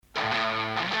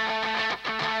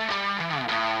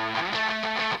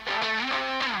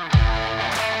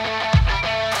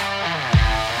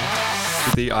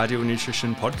to the Ideal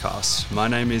Nutrition Podcast. My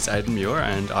name is Aidan Muir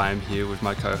and I am here with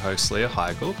my co-host Leah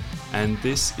Heigl, and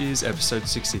this is episode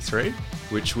 63,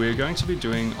 which we're going to be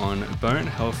doing on bone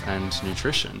health and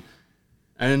nutrition.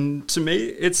 And to me,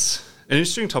 it's an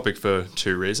interesting topic for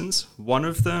two reasons. One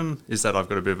of them is that I've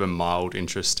got a bit of a mild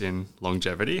interest in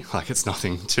longevity. Like, it's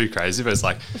nothing too crazy, but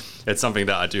it's something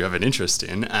that I do have an interest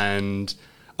in. And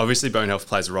obviously bone health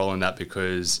plays a role in that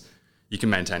because you can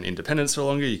maintain independence for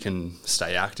longer, you can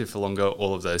stay active for longer,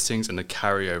 all of those things, and the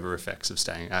carryover effects of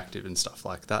staying active and stuff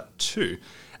like that too.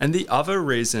 And the other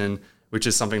reason, which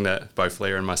is something that both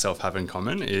Leah and myself have in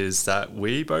common, is that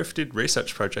we both did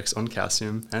research projects on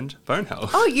calcium and bone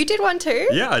health. Oh, you did one too?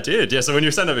 Yeah, I did. Yeah, so when you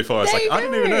were saying that before, I was like, I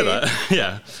didn't even know that.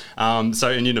 Yeah. So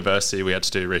in university, we had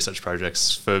to do research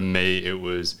projects. For me, it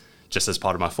was just as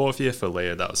part of my fourth year. For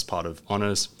Leah, that was part of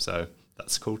honours. So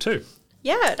that's cool too.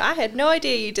 Yeah, I had no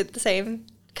idea you did the same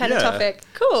kind of topic.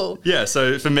 Cool. Yeah,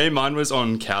 so for me, mine was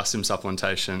on calcium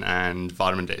supplementation and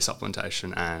vitamin D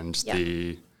supplementation and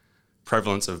the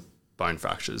prevalence of bone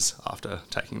fractures after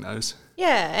taking those.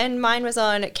 Yeah, and mine was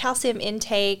on calcium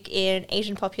intake in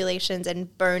Asian populations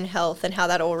and bone health and how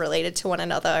that all related to one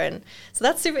another. And so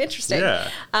that's super interesting. Yeah.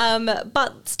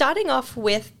 But starting off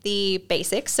with the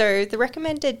basics, so the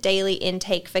recommended daily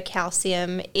intake for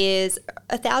calcium is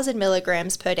 1,000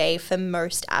 milligrams per day for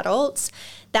most adults.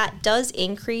 That does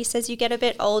increase as you get a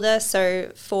bit older.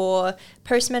 So for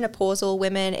postmenopausal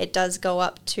women, it does go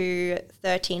up to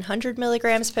 1,300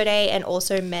 milligrams per day, and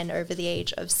also men over the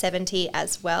age of 70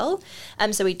 as well.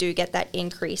 So we do get that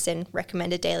increase in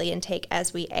recommended daily intake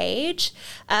as we age.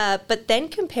 But then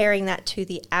comparing that to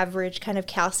the average kind of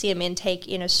calcium intake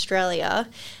in Australia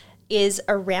is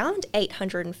around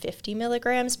 850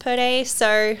 milligrams per day.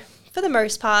 So for the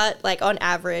most part, like on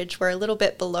average, we're a little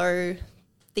bit below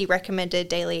the recommended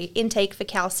daily intake for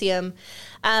calcium.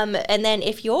 And then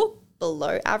if you're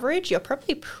below average, you're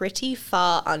probably pretty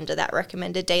far under that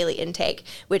recommended daily intake,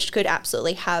 which could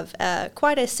absolutely have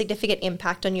quite a significant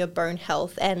impact on your bone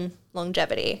health and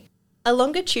longevity. A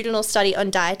longitudinal study on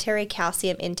dietary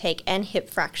calcium intake and hip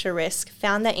fracture risk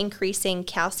found that increasing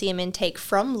calcium intake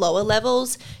from lower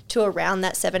levels to around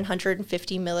that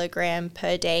 750 milligram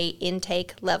per day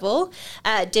intake level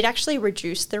did actually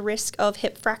reduce the risk of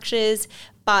hip fractures,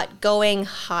 but going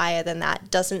higher than that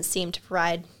doesn't seem to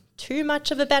provide too much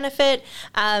of a benefit.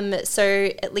 So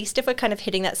at least if we're kind of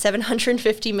hitting that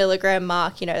 750 milligram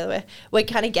mark, we're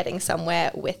kind of getting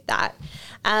somewhere with that.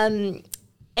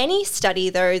 Any study,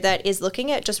 though, that is looking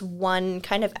at just one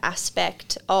kind of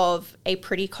aspect of a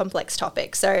pretty complex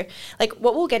topic. So, like,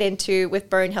 what we'll get into with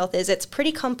bone health is it's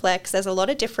pretty complex. There's a lot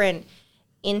of different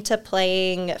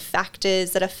interplaying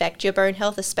factors that affect your bone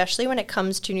health, especially when it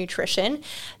comes to nutrition.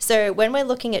 So when we're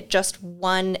looking at just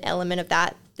one element of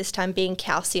that, this time being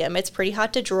calcium, it's pretty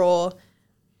hard to draw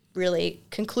really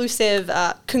conclusive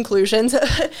conclusions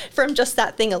from just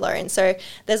that thing alone. So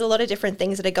there's a lot of different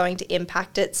things that are going to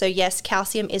impact it. So yes,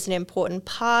 calcium is an important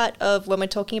part of when we're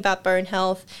talking about bone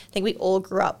health. I think we all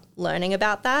grew up learning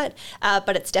about that,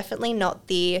 but it's definitely not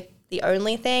the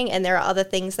only thing, and there are other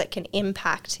things that can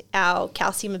impact our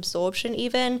calcium absorption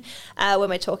even when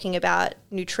we're talking about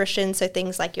nutrition. So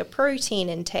things like your protein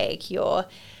intake, your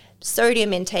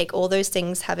sodium intake, all those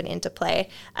things have an interplay.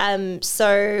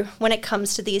 So when it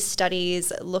comes to these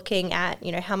studies looking at,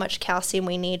 how much calcium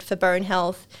we need for bone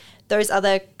health, those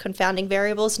other confounding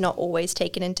variables not always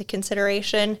taken into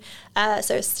consideration.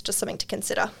 So it's just something to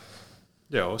consider.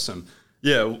 Yeah, awesome.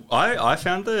 Yeah, I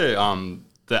found the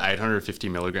 850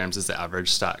 milligrams as the average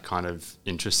stat kind of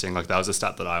interesting. Like, that was a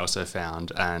stat that I also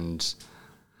found, and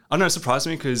I don't know, it surprised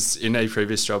me because in a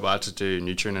previous job I had to do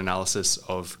nutrient analysis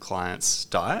of clients'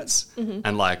 diets,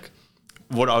 and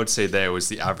what I would see there was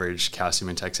the average calcium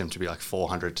intake seemed to be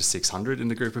 400 to 600 in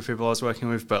the group of people I was working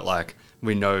with, but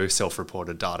we know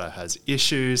self-reported data has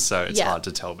issues, so it's hard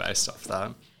to tell based off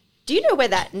that. Do you know where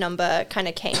that number kind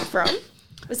of came from?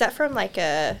 Was that from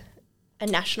a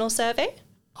national survey?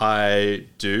 I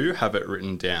do have it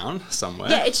written down somewhere.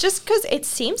 Yeah, it's just because it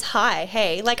seems high.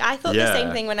 Hey, I thought the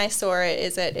same thing when I saw it,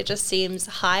 is it just seems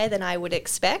higher than I would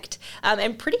expect,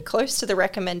 and pretty close to the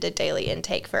recommended daily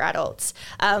intake for adults,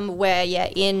 where,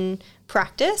 in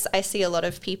practice, I see a lot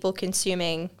of people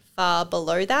consuming far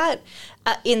below that.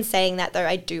 In saying that, though,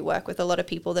 I do work with a lot of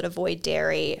people that avoid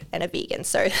dairy and are vegan,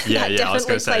 so that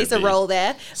definitely plays a role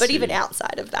there, but even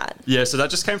outside of that. Yeah, so that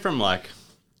just came from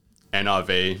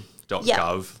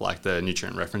NRV.gov, the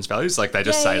nutrient reference values. They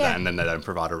just say that, and then they don't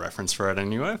provide a reference for it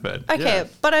anywhere. But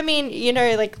but I mean,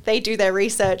 they do their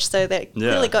research, so they've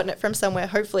really gotten it from somewhere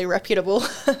hopefully reputable.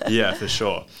 Yeah, for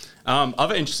sure.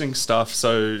 Other interesting stuff.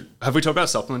 So have we talked about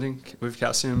supplementing with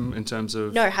calcium in terms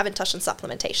of... No, haven't touched on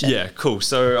supplementation. Yeah, cool.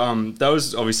 So that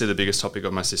was obviously the biggest topic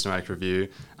of my systematic review.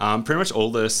 Pretty much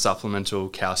all the supplemental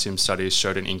calcium studies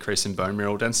showed an increase in bone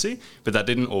mineral density, but that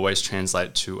didn't always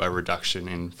translate to a reduction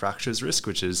in fractures risk,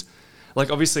 which is, like,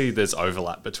 obviously there's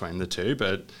overlap between the two,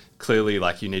 but clearly,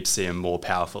 like, you need to see a more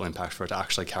powerful impact for it to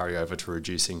actually carry over to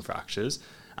reducing fractures.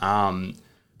 But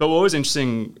what was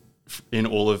interesting in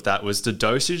all of that was the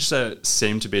dosage that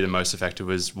seemed to be the most effective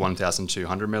was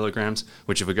 1,200 milligrams,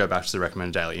 which if we go back to the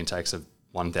recommended daily intakes of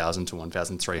 1,000 to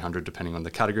 1,300, depending on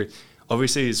the category,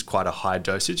 obviously is quite a high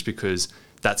dosage because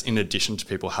that's in addition to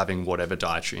people having whatever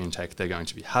dietary intake they're going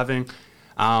to be having.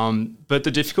 But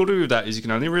the difficulty with that is you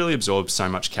can only really absorb so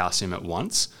much calcium at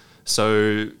once.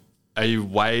 So a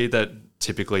way that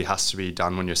typically has to be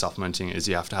done when you're supplementing is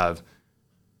you have to have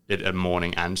it at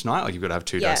morning and night. Like, you've got to have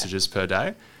two dosages per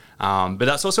day. But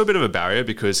that's also a bit of a barrier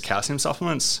because calcium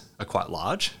supplements are quite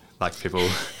large. Like, people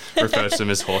refer to them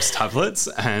as horse tablets,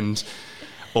 and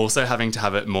also having to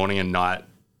have it morning and night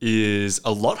is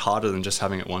a lot harder than just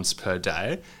having it once per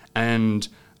day. And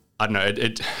I don't know,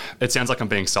 it sounds like I'm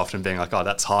being soft and being like, oh,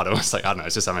 that's harder. It's like, I don't know,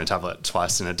 it's just having a tablet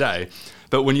twice in a day.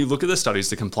 But when you look at the studies,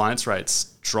 the compliance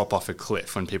rates drop off a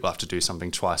cliff when people have to do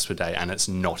something twice per day and it's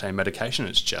not a medication,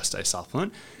 it's just a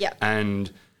supplement. Yeah.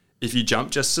 And if you jump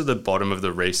just to the bottom of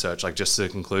the research, like just to the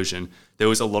conclusion, there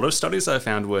was a lot of studies I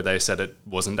found where they said it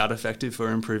wasn't that effective for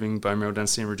improving bone mineral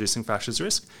density and reducing fractures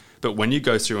risk. But when you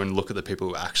go through and look at the people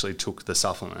who actually took the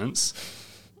supplements,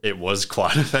 it was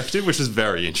quite effective, which is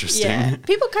very interesting. Yeah,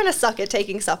 people kind of suck at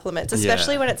taking supplements,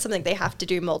 especially when it's something they have to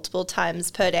do multiple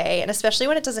times per day, and especially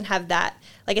when it doesn't have that,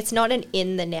 like, it's not an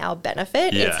in the now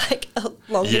benefit, it's like a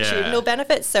longitudinal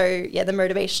benefit. So yeah, the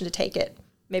motivation to take it,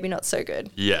 maybe not so good.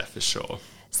 Yeah, for sure.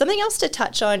 Something else to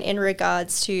touch on in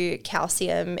regards to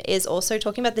calcium is also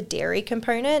talking about the dairy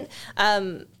component.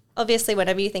 Obviously,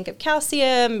 whenever you think of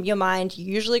calcium, your mind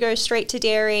usually goes straight to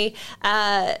dairy.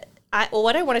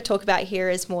 What I want to talk about here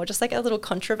is more just like a little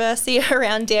controversy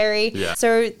around dairy. Yeah.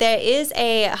 So there is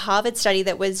a Harvard study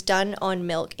that was done on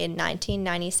milk in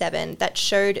 1997 that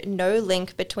showed no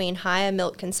link between higher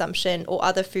milk consumption or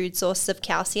other food sources of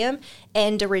calcium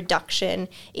and a reduction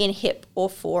in hip or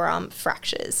forearm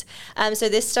fractures. So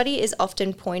this study is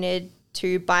often pointed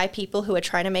to by people who are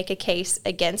trying to make a case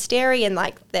against dairy, and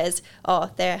like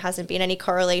there hasn't been any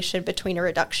correlation between a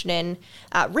reduction in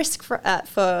risk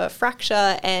for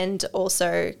fracture and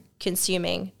also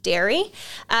consuming dairy.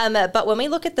 But when we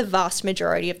look at the vast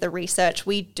majority of the research,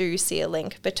 we do see a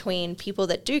link between people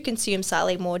that do consume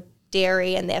slightly more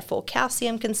dairy and therefore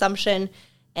calcium consumption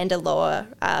and a lower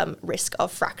risk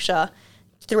of fracture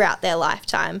throughout their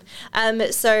lifetime.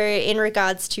 So in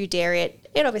regards to dairy,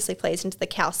 it obviously plays into the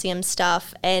calcium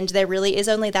stuff, and there really is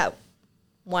only that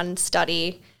one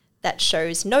study that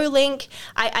shows no link.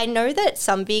 I know that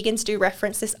some vegans do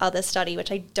reference this other study,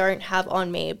 which I don't have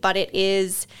on me, but it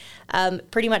is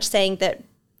pretty much saying that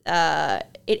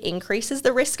it increases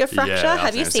the risk of fracture. Yeah,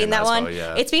 have you seen that one? well,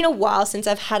 yeah. It's been a while since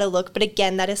I've had a look, but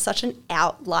again, that is such an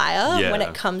outlier when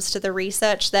it comes to the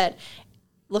research that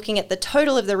looking at the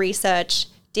total of the research,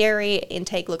 dairy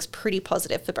intake looks pretty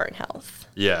positive for bone health.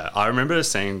 Yeah, I remember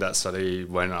seeing that study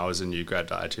when I was a new grad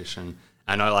dietitian,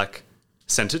 and I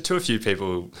sent it to a few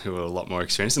people who were a lot more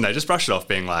experienced, and they just brushed it off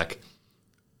being like,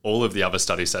 all of the other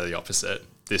studies say the opposite.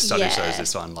 This study shows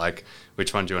this one, like,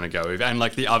 which one do you want to go with? And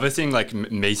like the other thing, like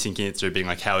me thinking it through being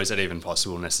like, how is that even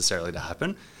possible necessarily to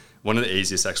happen? One of the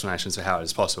easiest explanations for how it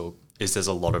is possible is there's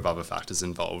a lot of other factors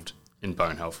involved in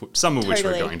bone health, some of which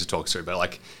we're going to talk through, but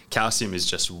like calcium is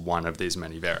just one of these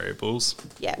many variables.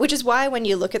 Yeah, which is why when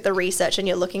you look at the research and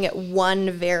you're looking at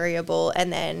one variable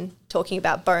and then talking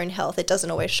about bone health, it doesn't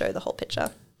always show the whole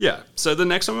picture. Yeah, so the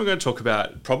next one we're going to talk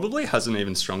about probably has an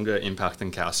even stronger impact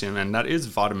than calcium, and that is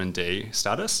vitamin D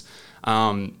status.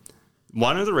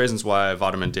 One of the reasons why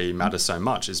vitamin D matters so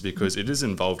much is because it is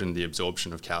involved in the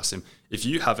absorption of calcium. If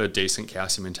you have a decent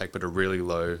calcium intake but a really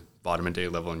low vitamin D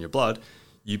level in your blood,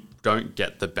 you don't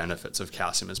get the benefits of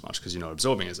calcium as much because you're not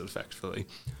absorbing as effectively.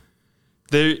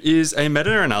 There is a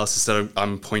meta-analysis that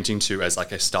I'm pointing to as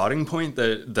like a starting point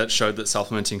that showed that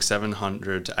supplementing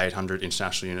 700 to 800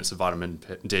 international units of vitamin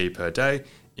D per day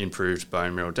improved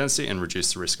bone mineral density and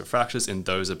reduced the risk of fractures in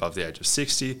those above the age of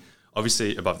 60.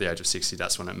 Obviously, above the age of 60,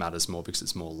 that's when it matters more because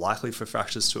it's more likely for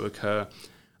fractures to occur.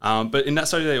 But in that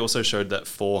study, they also showed that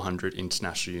 400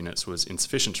 international units was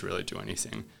insufficient to really do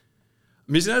anything.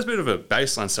 I'm using that as a bit of a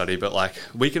baseline study, but like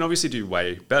we can obviously do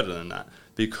way better than that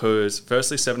because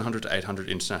firstly, 700 to 800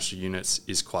 international units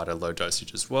is quite a low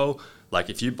dosage as well. Like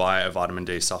if you buy a vitamin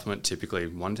D supplement, typically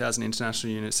 1,000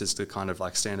 international units is the kind of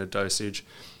like standard dosage.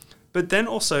 But then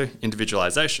also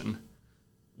individualization.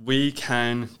 We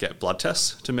can get blood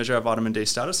tests to measure our vitamin D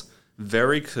status.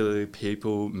 Very clearly,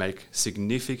 people make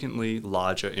significantly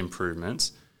larger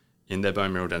improvements in their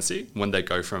bone mineral density when they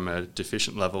go from a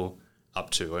deficient level up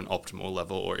to an optimal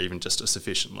level or even just a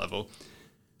sufficient level.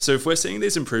 So if we're seeing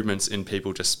these improvements in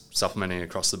people just supplementing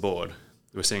across the board,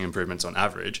 we're seeing improvements on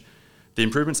average, the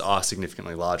improvements are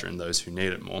significantly larger in those who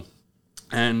need it more.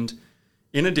 And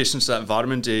in addition to that,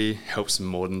 vitamin D helps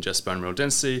more than just bone mineral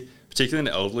density. Particularly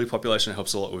in the elderly population, it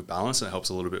helps a lot with balance and it helps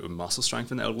a little bit with muscle strength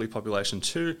in the elderly population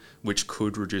too, which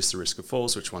could reduce the risk of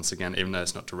falls, which once again, even though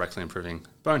it's not directly improving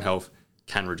bone health,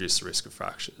 can reduce the risk of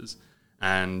fractures.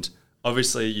 And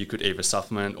obviously you could either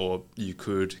supplement or you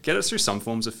could get it through some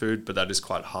forms of food, but that is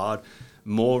quite hard.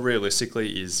 More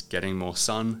realistically is getting more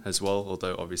sun as well,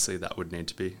 although obviously that would need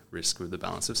to be risk with the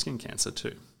balance of skin cancer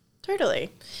too. Totally.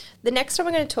 The next one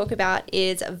we're going to talk about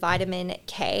is vitamin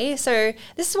K. So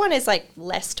this one is like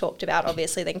less talked about,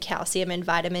 obviously, than calcium and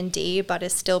vitamin D, but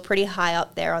is still pretty high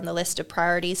up there on the list of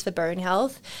priorities for bone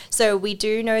health. So we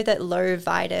do know that low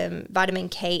vitamin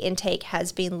K intake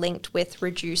has been linked with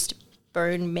reduced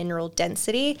bone mineral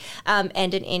density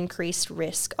and an increased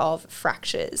risk of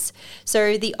fractures.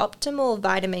 So the optimal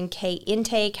vitamin K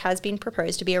intake has been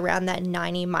proposed to be around that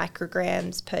 90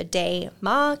 micrograms per day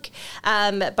mark,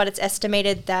 but it's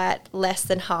estimated that less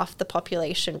than half the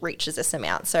population reaches this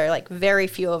amount. So like very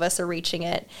few of us are reaching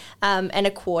it, and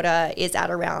a quarter is at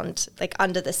around like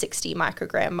under the 60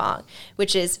 microgram mark,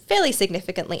 which is fairly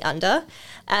significantly under.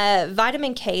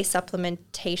 Vitamin K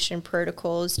supplementation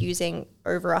protocols using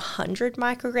over 100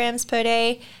 micrograms per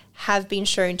day have been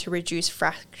shown to reduce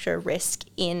fracture risk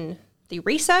in the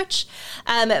research.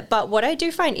 But what I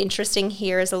do find interesting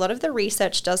here is a lot of the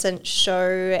research doesn't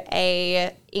show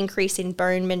a increase in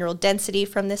bone mineral density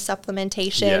from this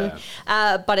supplementation,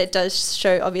 but it does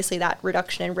show obviously that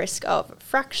reduction in risk of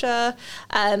fracture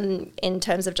in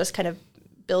terms of just kind of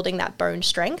building that bone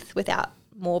strength without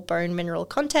more bone mineral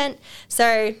content.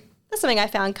 So that's something I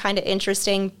found kind of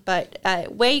interesting, but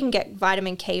where you can get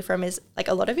vitamin K from is like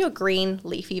a lot of your green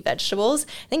leafy vegetables.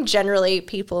 I think generally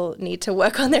people need to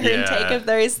work on their intake of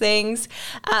those things.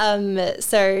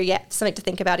 So yeah, something to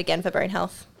think about again for bone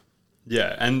health.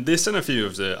 Yeah, and this and a few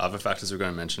of the other factors we're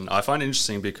going to mention, I find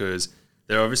interesting because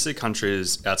there are obviously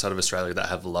countries outside of Australia that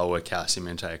have lower calcium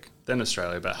intake than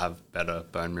Australia, but have better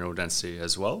bone mineral density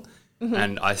as well. Mm-hmm.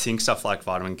 And I think stuff like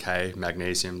vitamin K,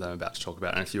 magnesium that I'm about to talk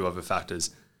about, and a few other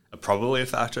factors are probably a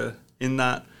factor in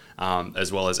that,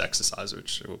 as well as exercise,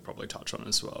 which we'll probably touch on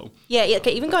as well. Yeah,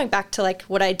 okay, even going back to like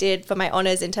what I did for my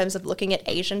honours in terms of looking at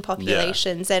Asian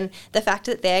populations and the fact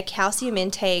that their calcium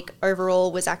intake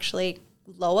overall was actually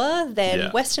lower than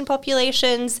Western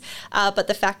populations, but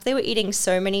the fact they were eating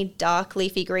so many dark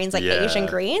leafy greens like Asian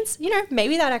greens, you know,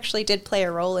 maybe that actually did play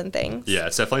a role in things. Yeah,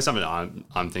 it's definitely something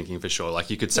I'm thinking for sure. Like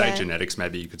you could say genetics,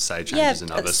 maybe you could say changes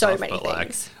in other stuff, but things.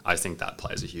 Like I think that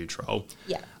plays a huge role.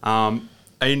 Yeah.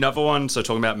 Another one, so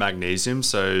talking about magnesium,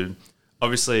 so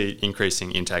obviously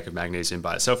increasing intake of magnesium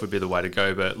by itself would be the way to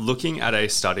go, but looking at a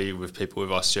study with people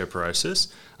with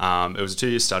osteoporosis, it was a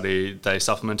 2-year study. They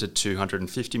supplemented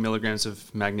 250 milligrams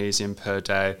of magnesium per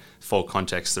day. For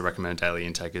context, the recommended daily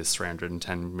intake is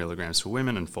 310 milligrams for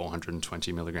women and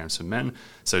 420 milligrams for men,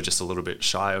 so just a little bit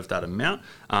shy of that amount.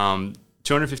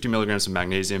 250 milligrams of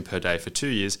magnesium per day for 2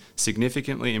 years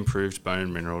significantly improved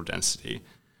bone mineral density.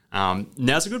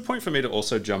 Now's a good point for me to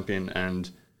also jump in and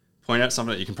point out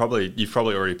something that you've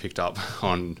probably already picked up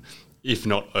on, if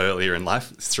not earlier in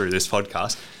life through this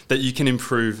podcast, that you can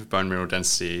improve bone mineral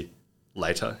density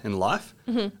later in life.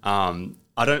 Mm-hmm.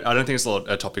 I don't think it's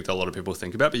a topic that a lot of people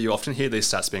think about, but you often hear these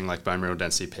stats being like bone mineral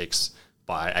density peaks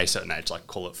by a certain age, like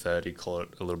call it 30, call it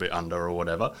a little bit under or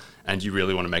whatever, and you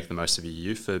really want to make the most of your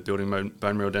youth for building bone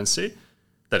mineral density.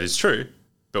 That is true,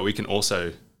 but we can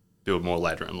also build more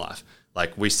later in life.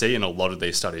 Like we see in a lot of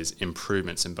these studies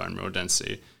improvements in bone mineral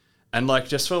density. And like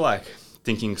just for like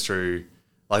thinking through,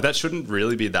 like that shouldn't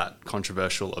really be that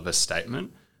controversial of a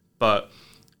statement, but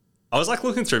I was like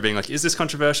looking through being like, is this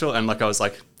controversial? And like I was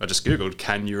like, I just Googled,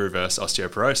 can you reverse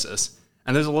osteoporosis?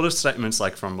 And there's a lot of statements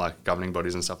like from like governing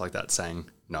bodies and stuff like that saying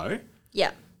no.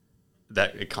 Yeah.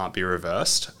 That it can't be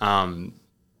reversed.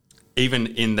 Even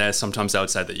in there, sometimes they would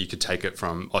say that you could take it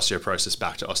from osteoporosis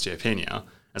back to osteopenia.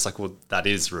 It's like, well, that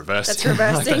is reversing. That's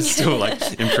reversing. Like, that's still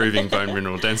like improving bone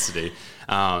mineral density.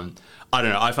 I don't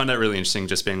know. I find that really interesting.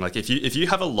 Just being like, if you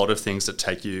have a lot of things that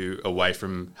take you away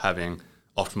from having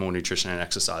optimal nutrition and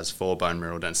exercise for bone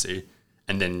mineral density,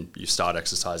 and then you start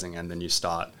exercising, and then you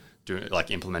start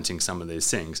implementing some of these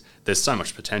things, there's so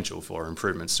much potential for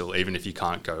improvement still. Even if you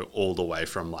can't go all the way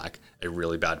from like a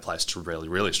really bad place to really,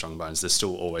 really strong bones, there's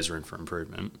still always room for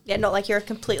improvement. Yeah, not like you're a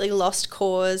completely lost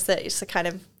cause, that it's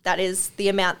that is the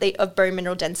amount of bone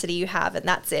mineral density you have, and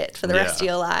that's it for the rest of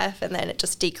your life, and then it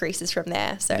just decreases from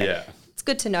there. So it's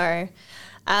good to know.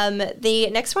 The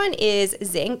next one is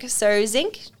zinc. So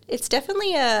zinc, it's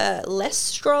definitely a less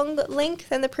strong link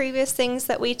than the previous things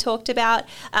that we talked about,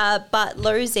 but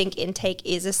low zinc intake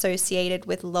is associated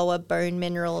with lower bone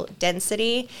mineral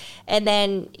density. And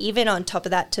then even on top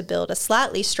of that, to build a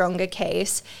slightly stronger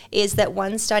case, is that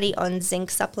one study on zinc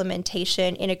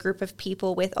supplementation in a group of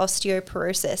people with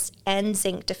osteoporosis and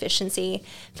zinc deficiency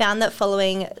found that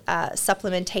following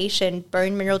supplementation,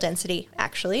 bone mineral density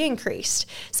actually increased.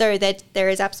 So that there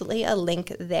is absolutely a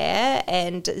link there,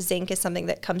 and zinc is something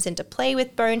that comes into play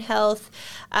with bone health.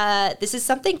 This is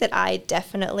something that I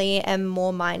definitely am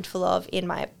more mindful of in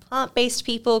my plant-based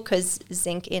people, because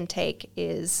zinc intake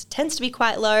tends to be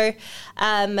quite low,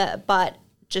 but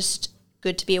just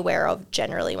good to be aware of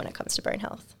generally when it comes to bone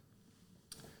health.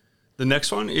 The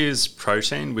next one is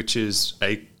protein, which is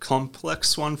a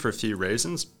complex one for a few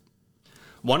reasons.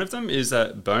 One of them is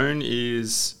that bone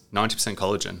is 90%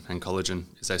 collagen, and collagen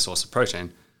is a source of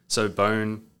protein. So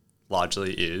bone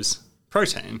largely is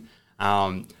protein.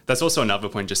 That's also another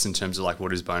point just in terms of like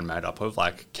what is bone made up of.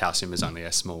 Like calcium is only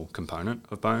a small component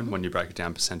of bone when you break it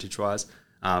down percentage-wise.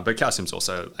 But calcium is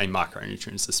also a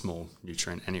micronutrient, it's a small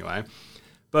nutrient anyway.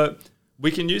 But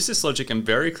we can use this logic and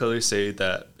very clearly see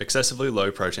that excessively low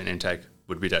protein intake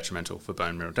would be detrimental for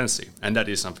bone mineral density. And that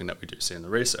is something that we do see in the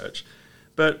research.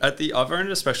 But at the other end of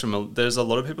the spectrum, there's a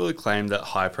lot of people who claim that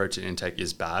high protein intake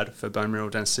is bad for bone mineral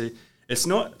density. It's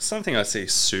not something I see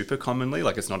super commonly,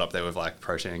 like it's not up there with like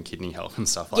protein and kidney health and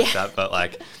stuff like that, but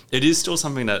like it is still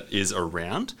something that is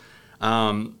around.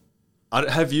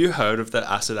 Have you heard of the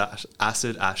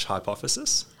acid ash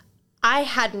hypothesis? I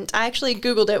hadn't. I actually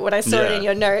Googled it when I saw it in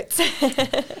your notes.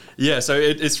 So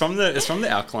it's from the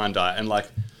alkaline diet, and like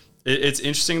it's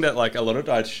interesting that like a lot of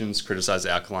dietitians criticize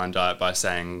the alkaline diet by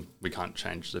saying we can't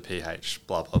change the pH,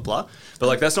 blah blah blah. But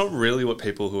like that's not really what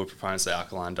people who are proponents of the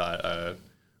alkaline diet are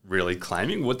really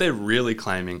claiming. What they're really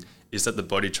claiming is that the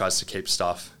body tries to keep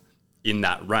stuff in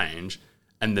that range,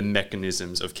 and the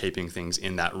mechanisms of keeping things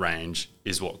in that range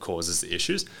is what causes the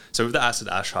issues. So with the acid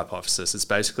ash hypothesis, it's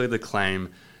basically the claim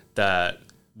that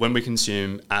when we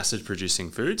consume acid producing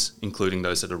foods, including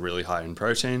those that are really high in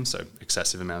protein, so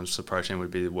excessive amounts of protein would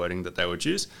be the wording that they would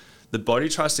use, the body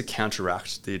tries to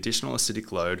counteract the additional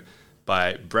acidic load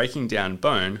by breaking down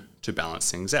bone to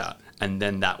balance things out. And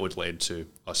then that would lead to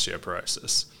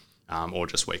osteoporosis, or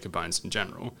just weaker bones in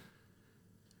general.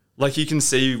 Like you can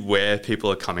see where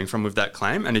people are coming from with that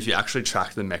claim. And if you actually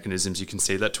track the mechanisms, you can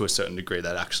see that to a certain degree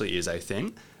that actually is a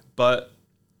thing. But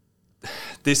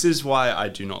this is why I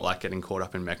do not like getting caught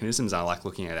up in mechanisms. I like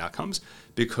looking at outcomes,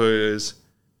 because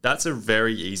that's a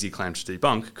very easy claim to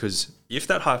debunk, because if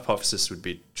that hypothesis would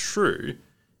be true,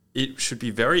 it should be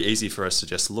very easy for us to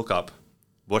just look up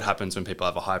what happens when people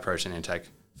have a high protein intake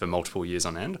for multiple years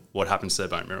on end, what happens to their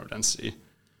bone mineral density.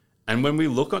 And when we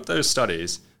look at those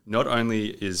studies, not only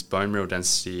is bone mineral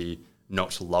density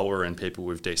not lower in people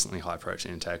with decently high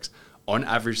protein intakes, on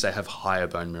average they have higher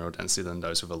bone mineral density than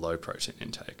those with a low protein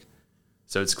intake.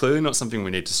 So it's clearly not something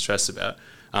we need to stress about.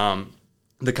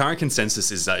 The current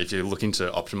consensus is that if you're looking to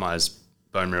optimize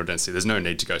bone mineral density, there's no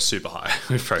need to go super high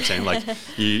with protein.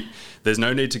 There's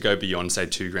no need to go beyond, say,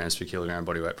 2 grams per kilogram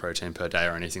body weight protein per day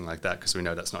or anything like that, because we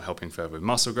know that's not helping further with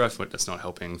muscle growth, that's not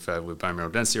helping further with bone mineral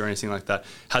density or anything like that.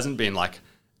 Hasn't been like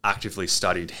actively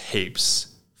studied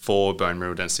heaps for bone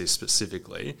mineral density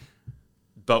specifically.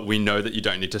 But we know that you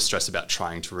don't need to stress about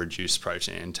trying to reduce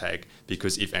protein intake,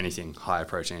 because if anything, higher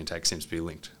protein intake seems to be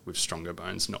linked with stronger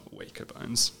bones, not weaker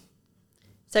bones.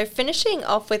 So finishing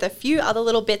off with a few other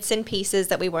little bits and pieces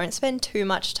that we won't spend too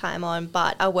much time on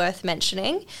but are worth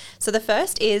mentioning. So the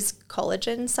first is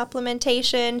collagen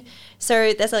supplementation.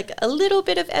 So there's like a little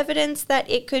bit of evidence that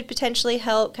it could potentially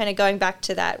help, kind of going back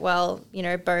to that,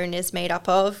 bone is made up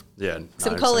of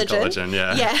some collagen.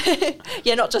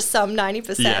 Yeah, not just some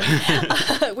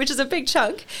 90%, which is a big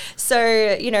chunk. So,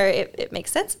 it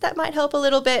makes sense that might help a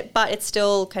little bit, but it's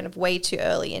still kind of way too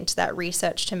early into that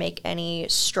research to make any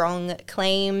strong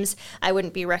claims. I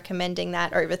wouldn't be recommending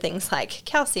that over things like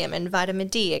calcium and vitamin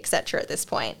D, etc. at this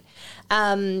point.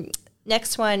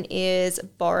 Next one is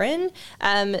boron.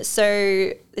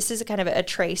 So this is a kind of a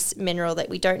trace mineral that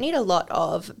we don't need a lot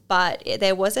of, but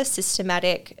there was a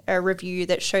systematic review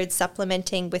that showed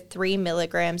supplementing with 3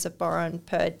 milligrams of boron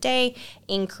per day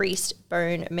increased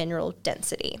bone mineral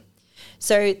density.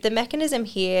 So the mechanism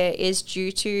here is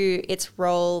due to its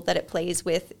role that it plays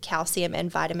with calcium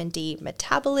and vitamin D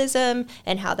metabolism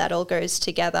and how that all goes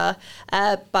together.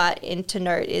 But to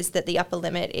note is that the upper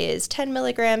limit is 10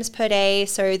 milligrams per day.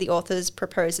 So the authors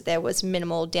proposed that there was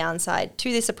minimal downside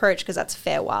to this approach because that's a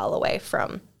fair while away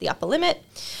from the upper limit.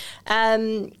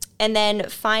 And then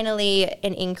finally,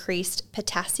 an increased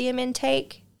potassium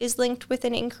intake is linked with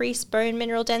an increased bone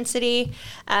mineral density,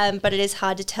 but it is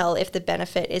hard to tell if the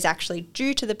benefit is actually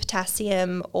due to the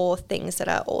potassium or things that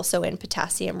are also in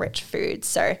potassium-rich foods.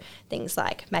 So things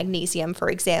like magnesium, for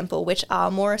example, which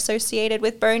are more associated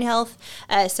with bone health.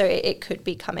 So it could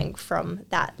be coming from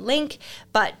that link,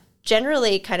 but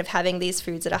generally kind of having these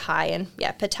foods that are high in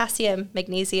potassium,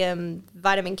 magnesium,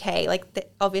 vitamin K, like they're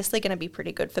obviously going to be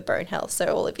pretty good for bone health. So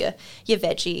all of your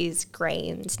veggies,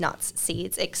 grains, nuts,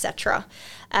 seeds, etc.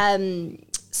 That's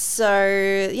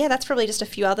probably just a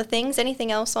few other things.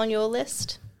 Anything else on your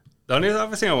list? The only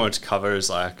other thing I wanted to cover is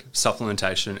like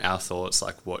supplementation, our thoughts,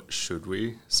 like what should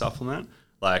we supplement?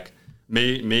 Like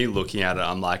me looking at it,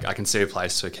 I'm like, I can see a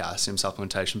place for calcium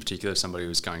supplementation, particularly somebody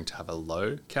who's going to have a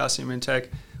low calcium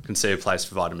intake. Can see a place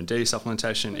for vitamin D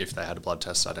supplementation if they had a blood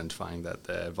test identifying that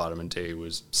their vitamin D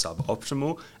was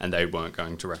suboptimal and they weren't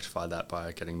going to rectify that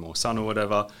by getting more sun or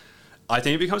whatever. I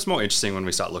think it becomes more interesting when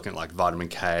we start looking at like vitamin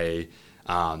K,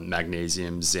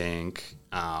 magnesium, zinc,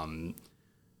 even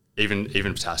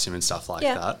potassium and stuff like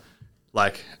that.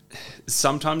 Like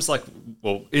sometimes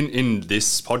in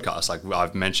this podcast, like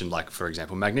I've mentioned, like for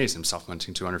example, magnesium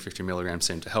supplementing 250 milligrams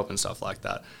seemed to help and stuff like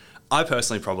that. I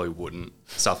personally probably wouldn't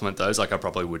supplement those. Like I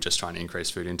probably would just try and increase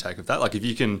food intake of that. Like if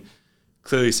you can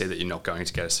clearly see that you're not going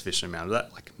to get a sufficient amount of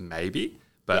that, like maybe.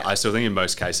 But I still think in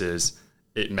most cases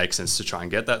it makes sense to try and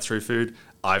get that through food.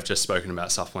 I've just spoken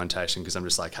about supplementation because I'm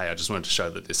just like, hey, I just wanted to show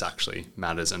that this actually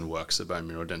matters and works for bone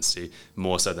mineral density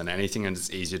more so than anything. And it's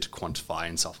easier to quantify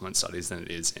in supplement studies than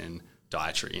it is in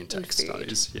dietary intake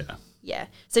studies. Yeah.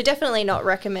 So definitely not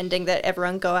recommending that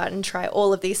everyone go out and try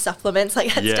all of these supplements.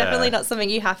 Like that's definitely not something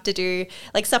you have to do.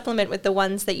 Like supplement with the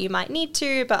ones that you might need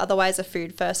to, but otherwise a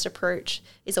food first approach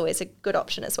is always a good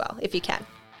option as well, if you can.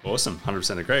 Awesome.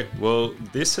 100% agree. Well,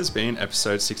 this has been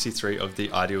episode 63 of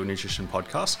the Ideal Nutrition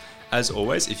Podcast. As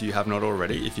always, if you have not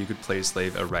already, if you could please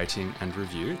leave a rating and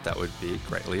review, that would be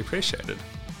greatly appreciated.